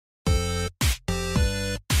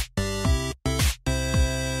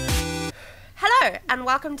Hello, and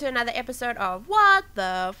welcome to another episode of What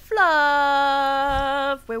the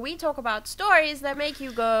Fluff, where we talk about stories that make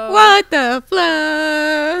you go, What the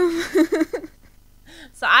fluff?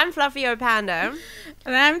 So I'm Fluffy O'Panda.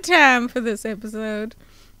 And I'm Tam for this episode.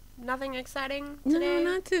 Nothing exciting today?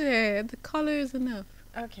 No, not today. The color is enough.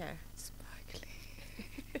 Okay. Sparkly.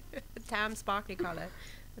 Tam Sparkly Collar.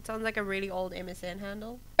 It sounds like a really old MSN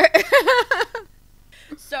handle.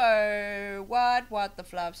 So, what the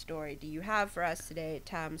fluff story do you have for us today,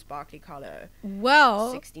 Tam Sparkly Collar?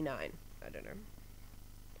 Well, 69. I don't know.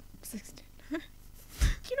 16. You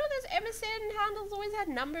know those MSN handles always had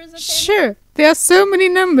numbers at the end? Sure, there are so many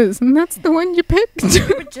numbers, and that's the one you picked.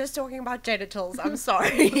 We were just talking about genitals. I'm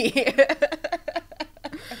sorry.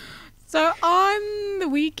 So on the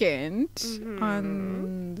weekend,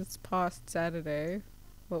 on this past Saturday,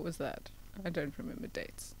 what was that? I don't remember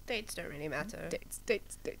dates. Dates don't really matter.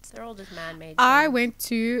 Dates. They're all just man-made. I things. went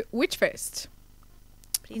to Witchfest.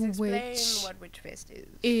 Please explain which what Witchfest is.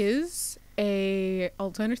 Is a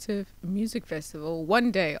alternative music festival,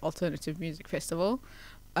 one-day alternative music festival,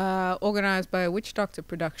 organized by Witch Doctor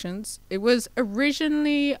Productions. It was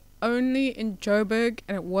originally only in Joburg,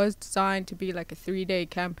 and it was designed to be like a 3-day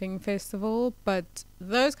camping festival, but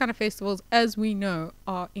those kind of festivals, as we know,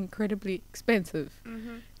 are incredibly expensive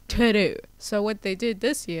to do. So what they did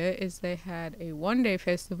this year is they had a 1-day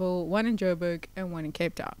festival, one in Joburg and one in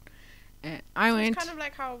Cape Town. And I went kind of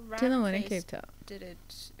like how to the one in Ramfest Cape Town. did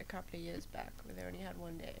it a couple of years back, where they only had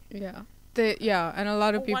 1 day. Yeah. And a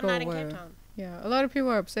lot of Or people 1 night in were Cape Town. a lot of people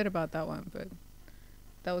were upset about that one, but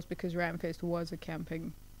that was because Ramfest was a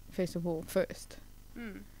camping festival first.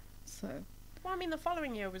 So Well, I mean, the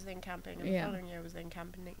following year was then camping, and the following year was then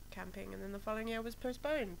camping, and then the following year was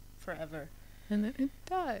postponed forever. and then it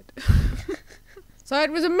died. So it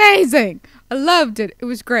was amazing. I loved it. It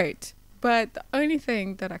was great. But the only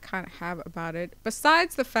thing that I kind of have about it,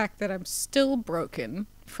 besides the fact that I'm still broken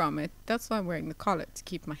from it, that's why I'm wearing the collar, to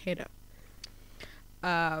keep my head up,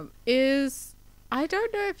 is, I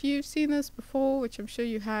don't know if you've seen this before, which I'm sure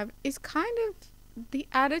you have, is kind of the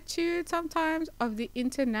attitude sometimes of the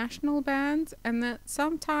international bands, and that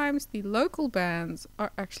sometimes the local bands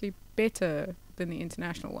are actually better than the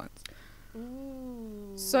international ones.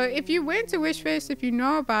 Ooh. So if you went to Wishfest, if you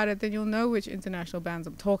know about it, then you'll know which international bands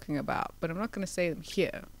I'm talking about. But I'm not going to say them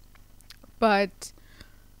here. But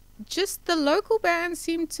just the local bands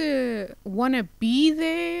seem to want to be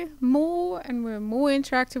there more, and were more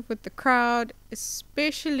interactive with the crowd,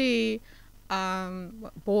 especially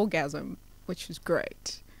Borgasm, which was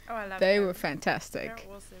great. Oh, I love They them. were fantastic.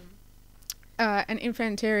 They're awesome. And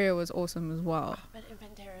Infanteria was awesome as well. Oh, but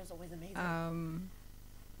Infanteria is always amazing.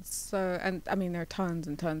 So, and I mean, there are tons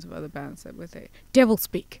and tons of other bands that were there. Devil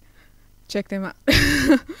Speak, check them out.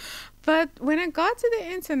 But when it got to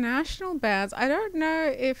the international bands, I don't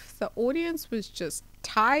know if the audience was just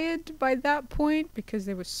tired by that point, because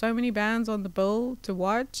there were so many bands on the bill to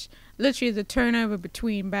watch. Literally, the turnover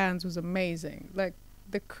between bands was amazing. Like,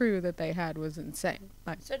 the crew that they had was insane.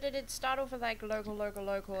 Like, So did it start off with like local,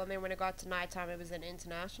 and then when it got to nighttime, it was an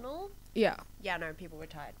international? yeah. Yeah, no, people were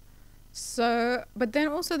tired. So, but then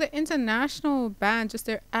also the international band, just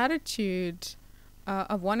their attitude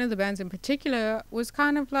of one of the bands in particular was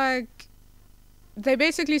kind of like, they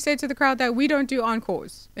basically said to the crowd that we don't do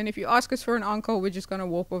encores, and if you ask us for an encore, we're just going to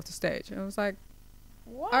walk off the stage. And I was like,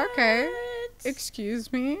 What? okay,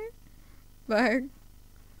 excuse me, like,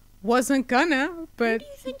 wasn't gonna, Who but do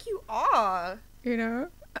you think you are? you know.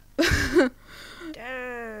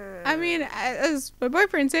 Damn. I mean, as my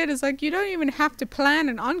boyfriend said, it's like, you don't even have to plan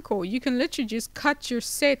an encore. You can literally just cut your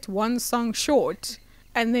set one song short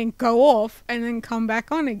and then go off and then come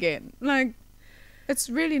back on again. Like, it's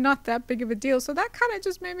really not that big of a deal. So that kind of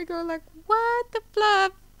just made me go like, what the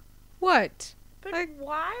fluff? What? But like,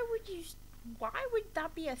 why would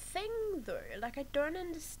that be a thing though? Like, I don't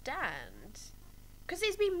understand. Because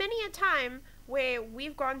there's been many a time where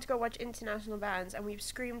we've gone to go watch international bands and we've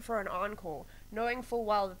screamed for an encore, knowing full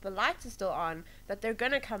well that the lights are still on, that they're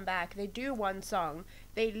gonna come back, they do one song,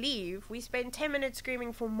 they leave, we spend 10 minutes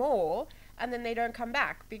screaming for more, and then they don't come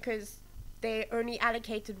back because they only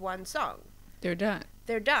allocated one song. They're done.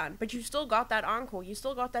 They're done, but you still got that encore, you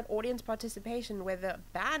still got that audience participation where the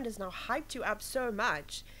band is now hyped you up so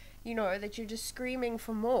much, you know, that you're just screaming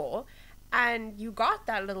for more, and you got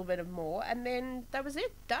that little bit of more, and then that was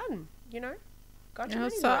it, done, you know? Got your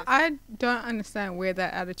money's So worth. I don't understand where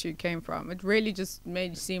that attitude came from. It really just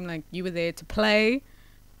made you seem like you were there to play,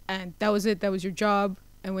 and that was it. That was your job,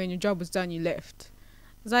 and when your job was done, you left.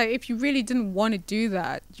 It's like, if you really didn't want to do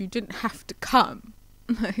that, you didn't have to come.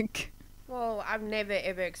 Like, Well, I've never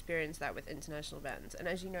ever experienced that with international bands, and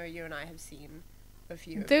as you know, you and I have seen a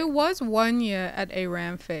few. There was one year at a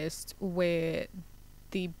Ramfest where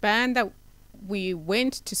the band that we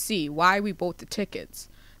went to see, why we bought the tickets,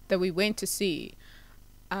 that we went to see,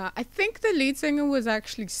 I think the lead singer was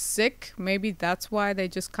actually sick. Maybe that's why they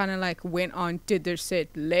just kind of like went on, did their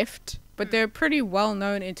set, left. But they're a pretty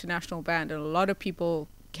well-known international band, and a lot of people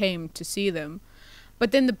came to see them.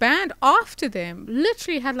 But then the band after them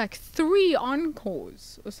literally had like 3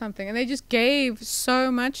 encores or something, and they just gave so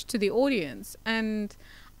much to the audience. And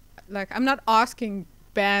like, I'm not asking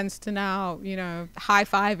bands to now, you know, high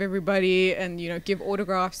five everybody and, you know, give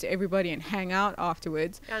autographs to everybody and hang out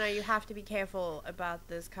afterwards. I know you have to be careful about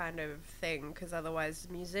this kind of thing, because otherwise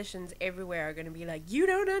musicians everywhere are going to be like, you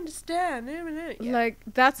don't understand. Yeah. Like,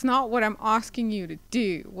 that's not what I'm asking you to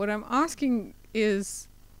do. What I'm asking is,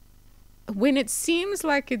 when it seems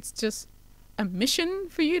like it's just a mission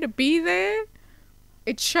for you to be there,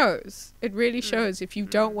 it shows. It really shows. If you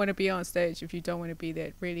don't want to be on stage, if you don't want to be there,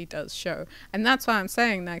 it really does show. And that's why I'm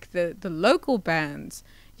saying, like, the local bands,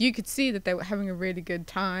 you could see that they were having a really good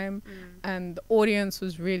time, and the audience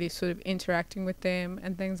was really sort of interacting with them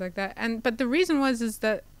and things like that. And but the reason is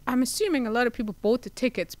that I'm assuming a lot of people bought the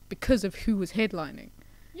tickets because of who was headlining.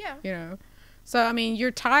 Yeah. You know? So, I mean,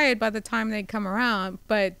 you're tired by the time they come around,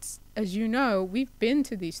 but as you know, we've been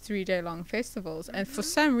to these 3-day-long festivals, and for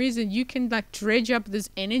some reason you can like dredge up this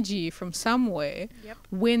energy from somewhere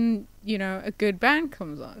when, you know, a good band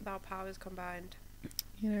comes on. With our powers combined.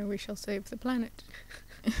 You know, we shall save the planet.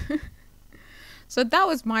 So that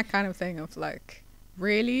was my kind of thing of like,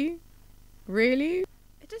 really? Really?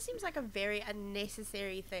 It just seems like a very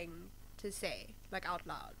unnecessary thing to say, like out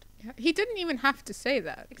loud. Yeah. He didn't even have to say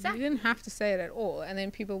that. Exactly. He didn't have to say it at all, and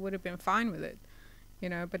then people would have been fine with it. You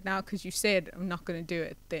know, but now because you said I'm not going to do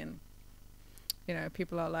it, then, you know,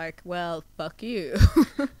 people are like, well, fuck you.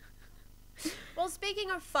 Well, speaking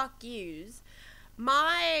of fuck yous,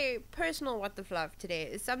 my personal what the fluff today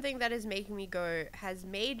is something that has made me go,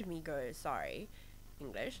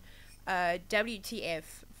 English, WTF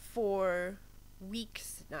for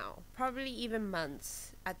weeks now, probably even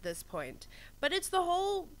months at this point. But it's the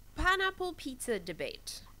whole pineapple pizza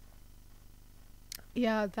debate.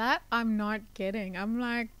 Yeah, that I'm not getting. I'm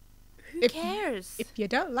like, who cares? If you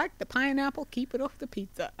don't like the pineapple, keep it off the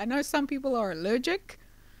pizza. I know some people are allergic.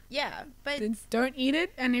 Yeah, but then don't eat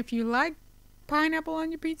it. And if you like pineapple on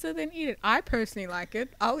your pizza, then eat it. I personally like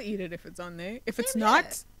it. I'll eat it if it's on there. If it's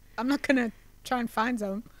not, I'm not gonna try and find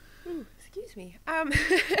some. Ooh, excuse me.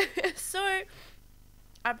 So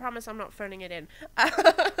I promise I'm not phoning it in.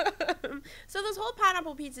 So this whole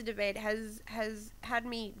pineapple pizza debate has had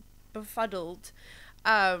me befuddled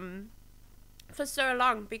for so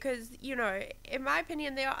long, because, you know, in my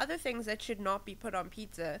opinion, there are other things that should not be put on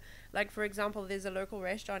pizza. Like, for example, there's a local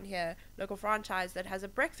restaurant here, local franchise, that has a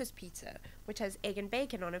breakfast pizza which has egg and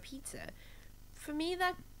bacon on a pizza. For me,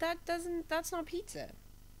 that's not pizza.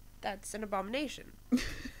 That's an abomination.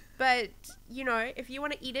 But, you know, if you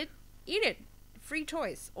want to eat it, eat it. Free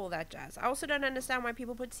choice, all that jazz. I also don't understand why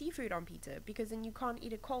people put seafood on pizza, because then you can't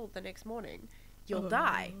eat it cold the next morning. You'll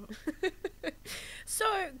die.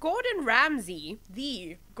 So Gordon Ramsay,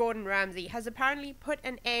 has apparently put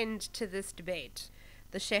an end to this debate.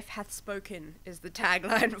 The chef hath spoken is the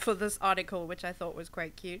tagline for this article, which I thought was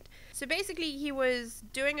quite cute. So basically, he was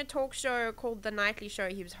doing a talk show called The Nightly Show.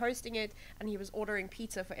 He was hosting it, and he was ordering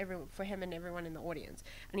pizza for him and everyone in the audience.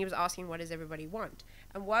 And he was asking, what does everybody want?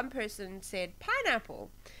 And one person said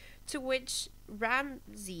pineapple, to which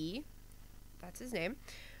Ramsay, that's his name,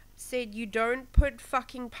 said, you don't put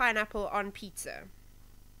fucking pineapple on pizza.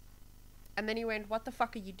 And then he went, what the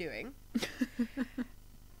fuck are you doing?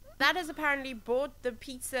 That has apparently brought the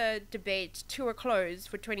pizza debate to a close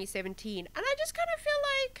for 2017. And I just kind of feel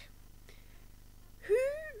like,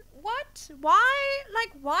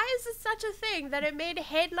 why is this such a thing that it made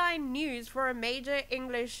headline news for a major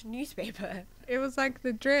English newspaper? It was like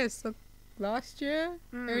the dress of last year,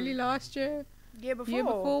 early last year. Year before. Year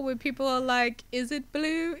before, where people are like, is it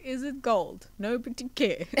blue? Is it gold? Nobody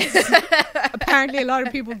cares. Apparently a lot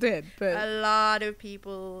of people did, but a lot of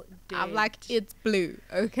people did. I'm like, it's blue,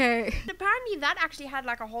 okay? But apparently that actually had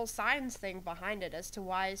like a whole science thing behind it as to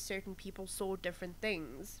why certain people saw different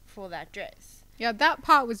things for that dress. Yeah, that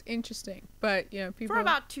part was interesting, but, you know, people... For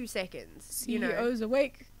about 2 seconds, CEO's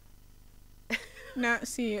awake. No,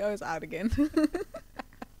 CEO's out again.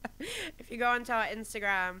 If you go onto our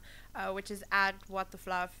Instagram, which is at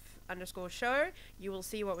WhatTheFluff_show, you will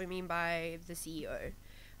see what we mean by the CEO.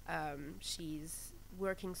 She's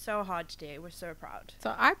working so hard today. We're so proud.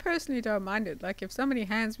 So I personally don't mind it. Like, if somebody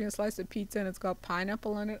hands me a slice of pizza and it's got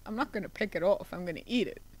pineapple on it, I'm not going to pick it off. I'm going to eat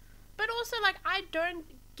it. But also, like, I don't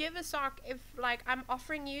give a sock if, like, I'm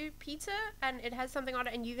offering you pizza and it has something on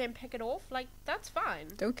it and you then pick it off. Like, that's fine.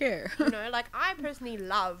 Don't care. You know, like, I personally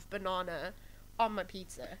love banana on my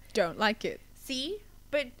pizza. Don't like it. See?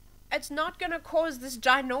 But it's not going to cause this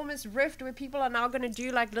ginormous rift where people are now going to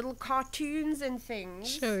do, like, little cartoons and things.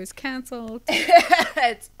 Show is cancelled.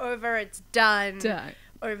 It's over. It's done. Done.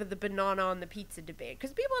 Over the banana on the pizza debate.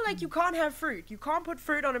 Because people are like, you can't have fruit. You can't put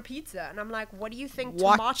fruit on a pizza. And I'm like, what do you think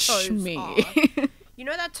Watch tomatoes me. are? You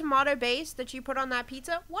know that tomato base that you put on that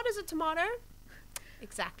pizza? What is a tomato?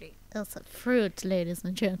 Exactly. It's a fruit, ladies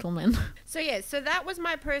and gentlemen. So yeah, so that was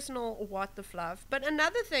my personal what the fluff. But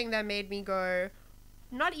another thing that made me go,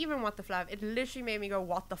 not even what the fluff, it literally made me go,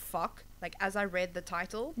 what the fuck? Like, as I read the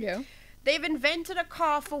title. Yeah. They've invented a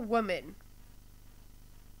car for women.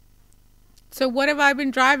 So what have I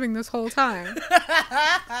been driving this whole time?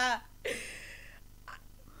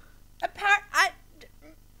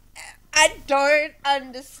 I don't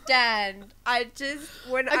understand. I just,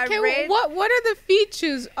 when I read... what are the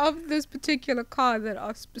features of this particular car that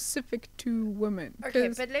are specific to women? Okay,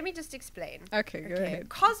 but let me just explain. Okay, go ahead.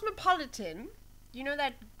 Cosmopolitan, you know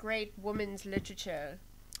that great women's literature?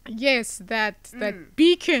 Yes, that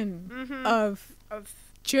beacon of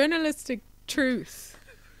journalistic truth.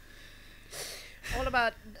 All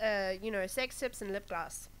about, sex tips and lip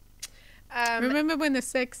gloss. Remember when the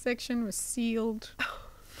sex section was sealed?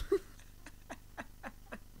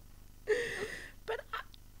 But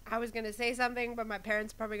I was going to say something, but my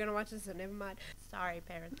parents are probably going to watch this, so never mind. Sorry,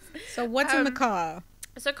 parents. So what's in the car?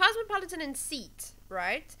 So Cosmopolitan and Seat,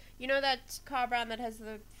 right? You know that car brand that has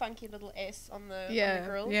the funky little S on the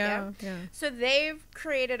grill? Yeah. So they've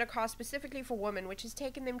created a car specifically for women, which has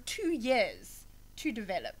taken them 2 years to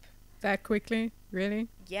develop. That quickly? Really?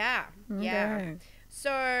 Yeah. Okay. Yeah.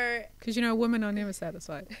 So... Because, women are never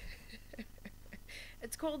satisfied.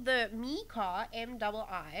 It's called the Me Car,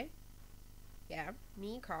 M-I-I. Yeah,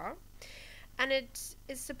 Me Car. And it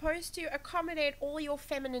is supposed to accommodate all your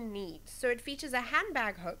feminine needs. So it features a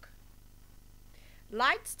handbag hook,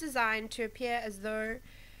 lights designed to appear as though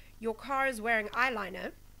your car is wearing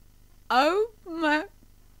eyeliner. Oh my...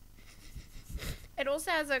 It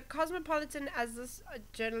also has a Cosmopolitan, as this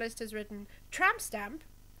journalist has written, tramp stamp.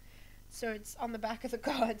 So it's on the back of the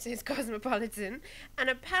car, it says Cosmopolitan. And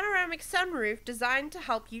a panoramic sunroof designed to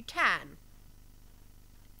help you tan.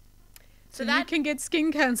 So that you can get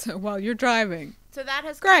skin cancer while you're driving. So that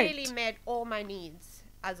has clearly met all my needs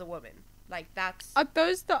as a woman. Like, that's... Are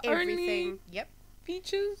those the everything. Only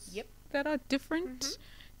features Yep. that are different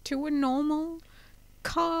to a normal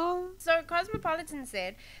car? So Cosmopolitan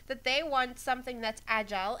said that they want something that's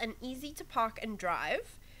agile and easy to park and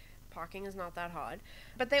drive. Parking is not that hard.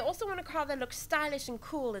 But they also want a car that looks stylish and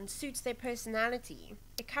cool and suits their personality.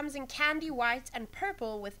 It comes in candy white and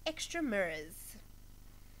purple with extra mirrors.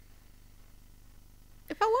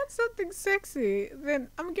 If I want something sexy, then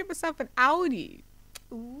I'm gonna give myself an Audi.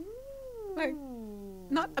 Ooh. Like,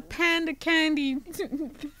 not a panda candy. What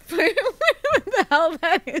the hell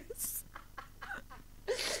that is?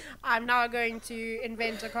 I'm now going to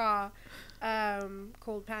invent a car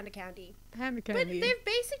called Panda Candy. Panda Candy. But they've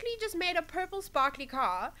basically just made a purple sparkly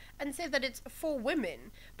car and said that it's for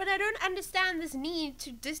women. But I don't understand this need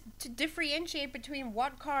to differentiate between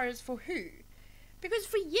what car is for who. Because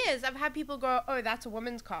for years I've had people go, oh, that's a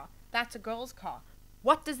woman's car. That's a girl's car.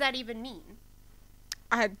 What does that even mean?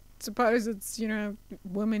 I suppose it's,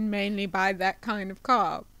 women mainly buy that kind of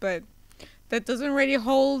car. But that doesn't really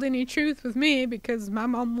hold any truth with me because my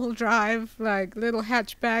mom will drive like little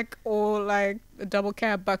hatchback or like a double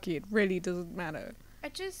cab bucky. It really doesn't matter.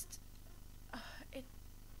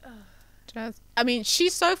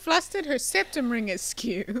 She's so flustered her septum ring is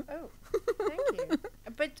skew. Oh, thank you.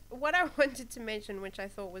 But what I wanted to mention, which I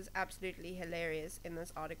thought was absolutely hilarious in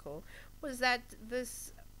this article, was that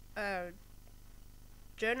this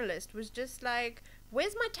journalist was just like,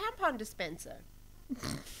 where's my tampon dispenser?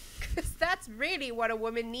 Because that's really what a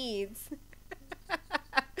woman needs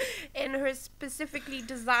in her specifically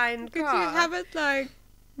designed car. Could you have it like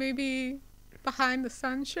maybe behind the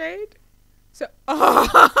sunshade? So,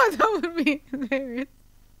 that would be hilarious.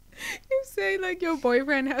 You say like your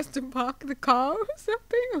boyfriend has to park the car or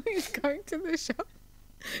something when he's going to the shop.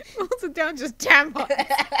 Pulls it down, just tampons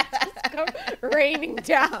just come raining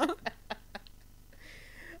down.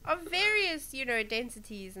 Of various,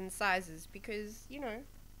 densities and sizes because,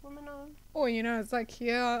 women are... Or, it's like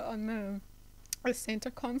here on the center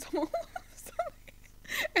console or something.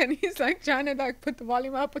 And he's like trying to like put the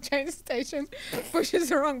volume up or change the station, pushes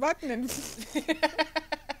the wrong button and...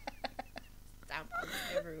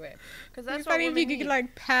 everywhere. Because that's it's what funny if you women could need. get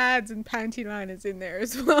like pads and panty liners in there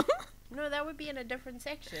as well. No, that would be in a different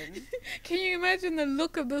section. Can you imagine the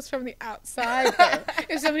look of this from the outside, though?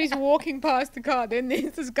 If somebody's walking past the car, then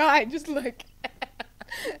there's this guy just like,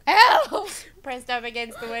 help! Pressed up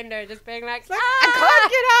against the window, just being like, I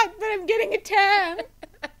can't get out, but I'm getting a tan.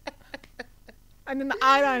 And then the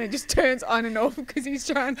eyeliner just turns on and off because he's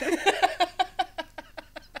trying to...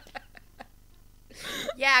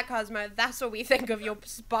 Yeah, Cosmo, that's what we think of your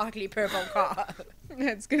sparkly purple car.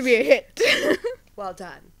 That's going to be a hit. Well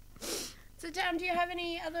done. So, Dan, do you have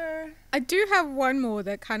any other... I do have one more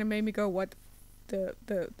that kind of made me go, what the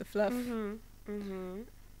fluff?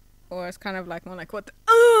 Or it's kind of like more like, what the...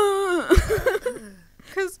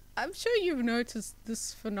 Because I'm sure you've noticed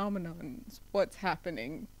this phenomenon, what's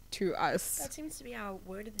happening to us. That seems to be our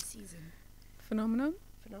word of the season. Phenomenon.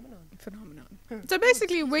 Phenomenon. So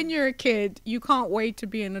basically, when you're a kid, you can't wait to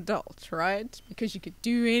be an adult, right? Because you could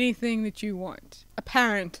do anything that you want,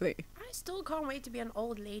 apparently. I still can't wait to be an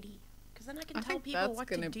old lady. Because then I can I tell think people that's what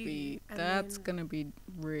gonna to do. be and that's then- gonna be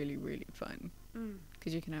really, really fun.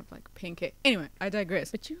 Because you can have like pink hair. Anyway, I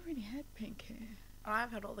digress. But you already had pink hair.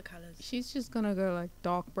 I've had all the colours. She's just gonna go like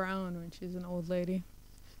dark brown when she's an old lady.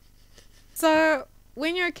 So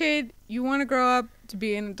when you're a kid, you want to grow up to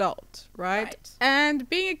be an adult, right? And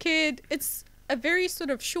being a kid, it's a very sort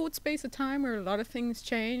of short space of time where a lot of things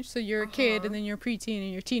change. So you're a kid, and then you're a preteen,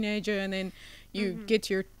 and you're a teenager, and then you get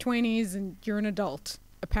to your 20s, and you're an adult,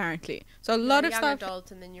 apparently. So a lot of young stuff.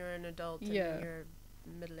 adult, and then you're an adult, and Yeah. then you're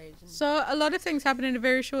middle-aged. So a lot of things happen in a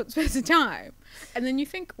very short space of time. And then you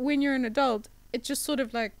think when you're an adult, it just sort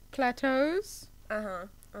of like plateaus.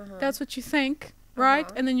 That's what you think, right?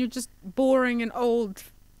 And then you're just boring and old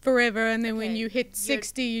forever. And then when Okay, you hit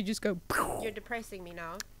 60, you just go... You're depressing me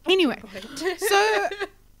now. Anyway, so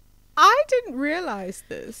I didn't realize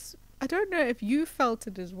this. I don't know if you felt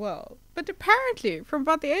it as well. But apparently, from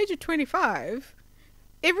about the age of 25,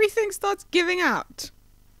 everything starts giving out.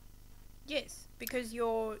 Yes, because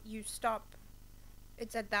you stop.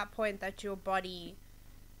 It's at that point that your body,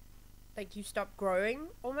 like, you stop growing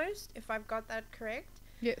almost. If I've got that correct.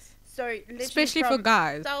 Yes. So literally Especially for from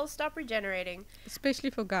guys. cells stop regenerating.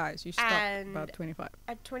 Especially for guys, you stop And about 25.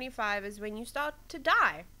 At 25 is when you start to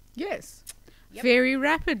die. Yes. Yep. Very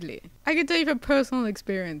rapidly. I can tell you from personal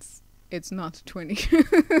experience, it's not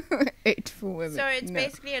 28 for women. So it's No.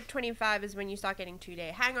 basically at 25 is when you start getting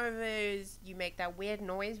 2-day hangovers. You make that weird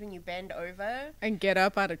noise when you bend over. And get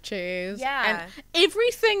up out of chairs. Yeah. And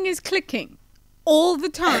everything is clicking all the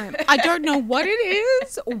time. I don't know what it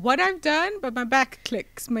is or what I've done, but my back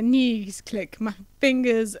clicks, my knees click, my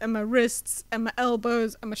fingers and my wrists and my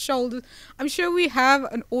elbows and my shoulders. I'm sure we have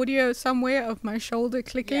an audio somewhere of my shoulder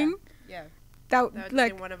clicking. Yeah. That That's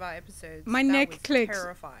like in one of our episodes. my That neck was clicks.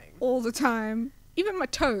 terrifying. all the time. Even my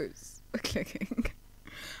toes are clicking.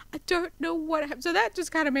 I don't know what happened. So that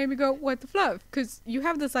just kind of made me go, what the fluff? Because you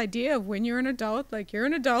have this idea of when you're an adult, like you're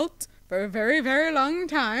an adult for a very, very long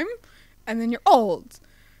time, and then you're old.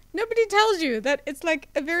 Nobody tells you that it's like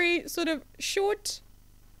a very sort of short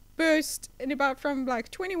burst in about from like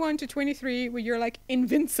 21 to 23 where you're like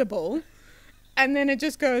invincible, and then it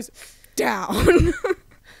just goes down.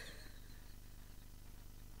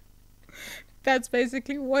 That's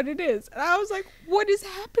basically what it is. And I was like, what is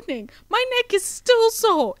happening? My neck is still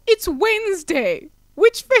sore. It's Wednesday.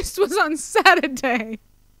 Witch Fest was on Saturday.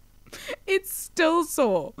 It's still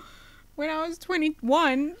sore. When I was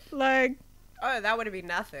 21, like... Oh, that would have been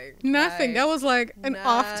nothing. Nothing. Like, that was like an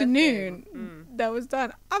afternoon. Mm. That was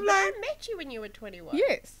done. I'm But like... I met you when you were 21.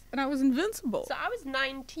 Yes. And I was invincible. So I was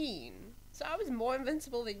 19. So I was more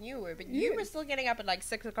invincible than you were. But you were still getting up at like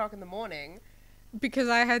 6 o'clock in the morning. Because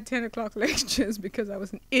I had 10 o'clock lectures because I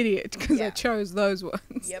was an idiot because I Yeah. chose those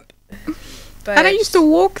ones. Yep. And I used to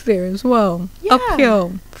walk there as well. Yeah.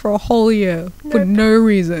 Uphill for a whole year for Nope. no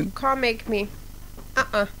reason. Can't make me.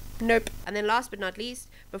 Nope. And then last but not least,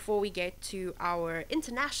 before we get to our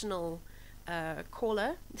international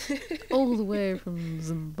caller, All the way from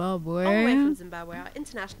Zimbabwe. all the way from Zimbabwe, our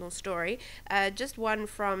international story, just one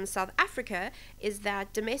from South Africa, is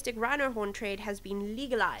that domestic rhino horn trade has been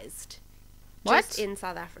legalized. What? Just in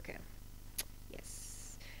South Africa.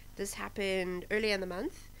 Yes. This happened earlier in the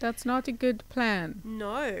month. That's not a good plan.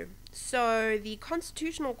 No. So the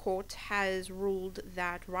Constitutional Court has ruled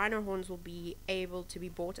that rhino horns will be able to be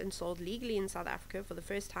bought and sold legally in South Africa for the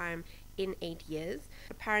first time in 8 years.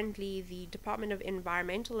 Apparently, the Department of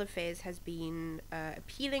Environmental Affairs has been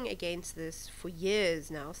appealing against this for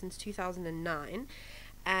years now, since 2009.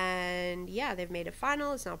 And yeah, they've made it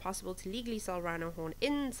final. It's now possible to legally sell rhino horn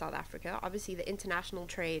in South Africa. Obviously, the international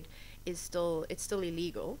trade is still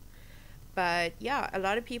illegal. But yeah, a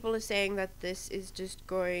lot of people are saying that this is just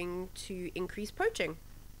going to increase poaching.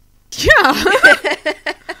 Yeah.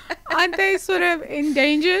 Aren't they sort of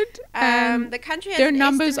endangered? The country has their an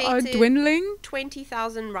numbers are estimated dwindling.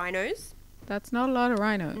 20,000 rhinos. That's not a lot of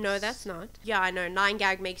rhinos. No, that's not. Yeah, I know.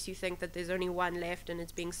 9gag makes you think that there's only one left and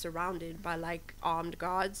it's being surrounded by like armed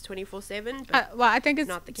guards 24/7. Well, I think it's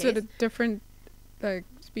not the sort case. of different like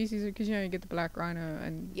species, because you get the black rhino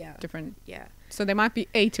and different. Yeah. So there might be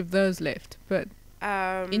 8 of those left, but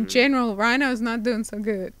in In general, rhino's not doing so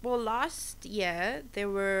good. Well, last year there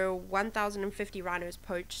were 1,050 rhinos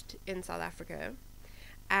poached in South Africa,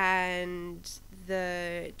 and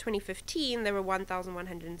the 2015 there were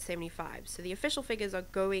 1,175. So the official figures are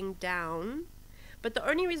going down, but the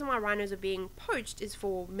only reason why rhinos are being poached is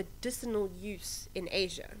for medicinal use in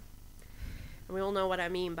Asia. And we all know what I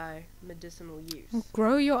mean by medicinal use. Well,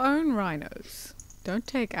 grow your own rhinos. Don't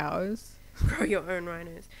take ours. Grow your own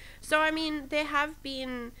rhinos. So, I mean, there have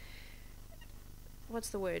been,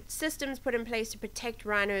 systems put in place to protect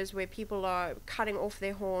rhinos where people are cutting off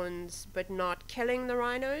their horns but not killing the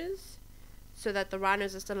rhinos, so that the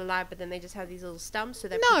rhinos are still alive, but then they just have these little stumps so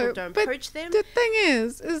that people don't poach them. The thing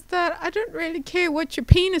is that I don't really care what your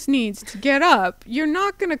penis needs to get up. You're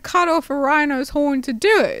not going to cut off a rhino's horn to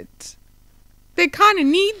do it. They kind of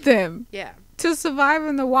need them. Yeah. To survive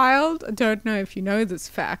in the wild. I don't know if you know this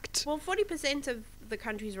fact. Well, 40% of the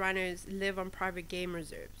country's rhinos live on private game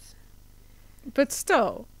reserves. But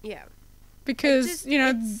still. Yeah. Because,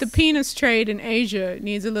 the penis trade in Asia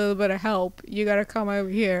needs a little bit of help. You gotta come over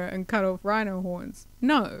here and cut off rhino horns.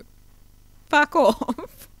 No. Fuck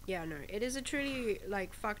off. Yeah, no. It is a truly,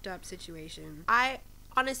 fucked up situation. I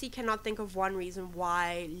honestly cannot think of one reason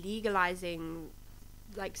why legalizing,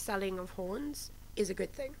 selling of horns is a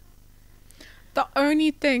good thing. The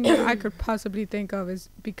only thing I could possibly think of is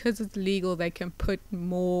because it's legal, they can put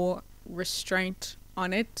more restraint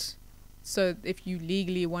on it. So if you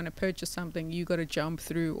legally want to purchase something, you got to jump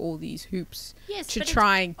through all these hoops to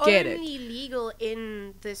try and get it. It's only legal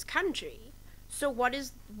in this country. So what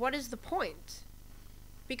is the point?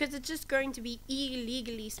 Because it's just going to be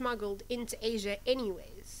illegally smuggled into Asia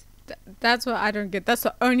anyways. That's what I don't get. That's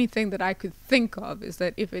the only thing that I could think of, is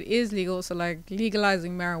that if it is legal, so like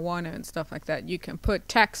legalizing marijuana and stuff like that, you can put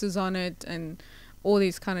taxes on it and all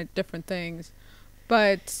these kind of different things.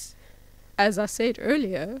 But as I said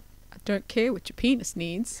earlier, I don't care what your penis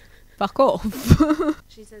needs. Fuck off.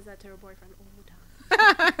 She says that to her boyfriend all the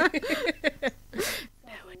time.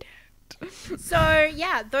 No, I don't. So,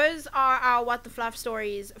 yeah, those are our What the Fluff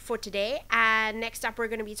stories for today. And next up, we're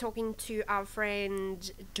going to be talking to our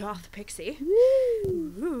friend Darth Pixie.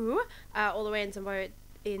 Woo! All the way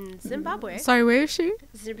in Zimbabwe. Sorry, where is she?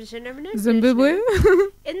 Zimbabwe?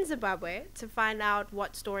 In Zimbabwe, to find out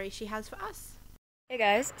what story she has for us. Hey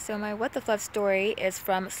guys, so my What the Fluff story is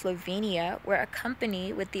from Slovenia, where a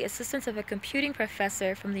company, with the assistance of a computing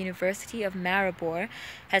professor from the University of Maribor,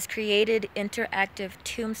 has created interactive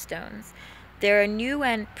tombstones. They're a new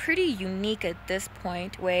and pretty unique at this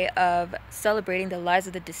point way of celebrating the lives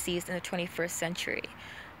of the deceased in the 21st century.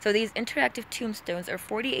 So these interactive tombstones are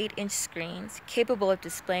 48-inch screens capable of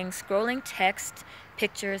displaying scrolling text,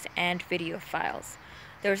 pictures, and video files.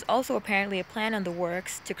 There's also apparently a plan in the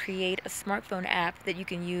works to create a smartphone app that you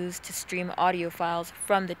can use to stream audio files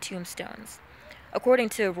from the tombstones. According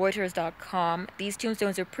to Reuters.com, these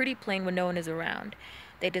tombstones are pretty plain when no one is around.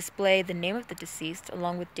 They display the name of the deceased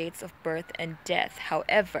along with dates of birth and death.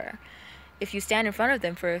 However, if you stand in front of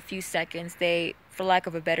them for a few seconds, they, for lack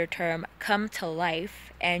of a better term, come to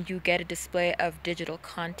life and you get a display of digital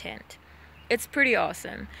content. It's pretty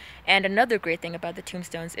awesome. And another great thing about the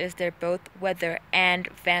tombstones is they're both weather and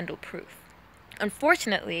vandal proof.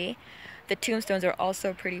 Unfortunately, the tombstones are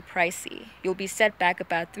also pretty pricey. You'll be set back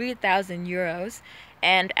about 3,000 euros,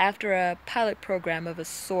 and after a pilot program of a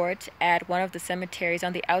sort at one of the cemeteries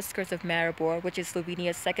on the outskirts of Maribor, which is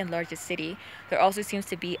Slovenia's second largest city, there also seems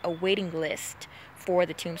to be a waiting list for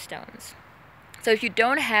the tombstones. So if you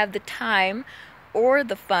don't have the time or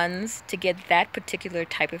the funds to get that particular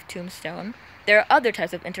type of tombstone, there are other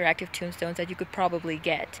types of interactive tombstones that you could probably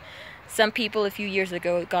get. Some people a few years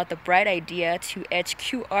ago got the bright idea to etch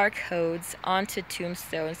QR codes onto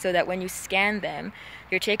tombstones so that when you scan them,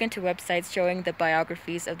 you're taken to websites showing the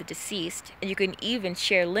biographies of the deceased, and you can even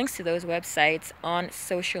share links to those websites on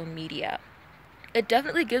social media. It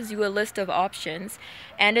definitely gives you a list of options,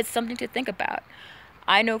 and it's something to think about.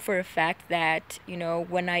 I know for a fact that,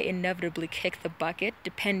 when I inevitably kick the bucket,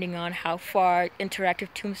 depending on how far interactive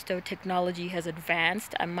tombstone technology has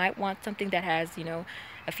advanced, I might want something that has,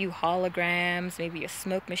 a few holograms, maybe a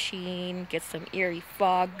smoke machine, get some eerie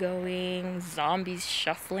fog going, zombies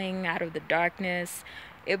shuffling out of the darkness,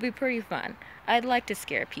 It'd be pretty fun. I'd like to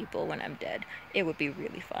scare people when I'm dead. It would be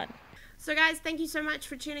really fun. So guys, thank you so much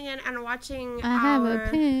for tuning in and watching I have our a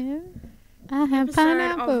pen. I have episode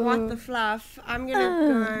pineapple. of What the Fluff. I'm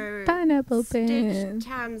gonna go pineapple stitch pen.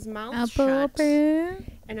 Tam's mouth Apple shut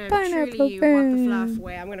pen. in a Pineapple truly What the Fluff pen.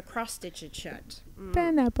 way. I'm gonna cross stitch it shut.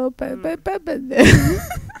 Pineapple pen. But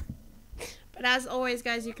as always,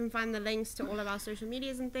 guys, you can find the links to all of our social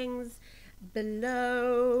medias and things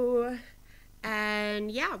below.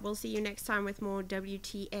 And yeah, we'll see you next time with more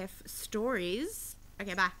WTF stories.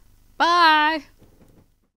 Okay, bye. Bye.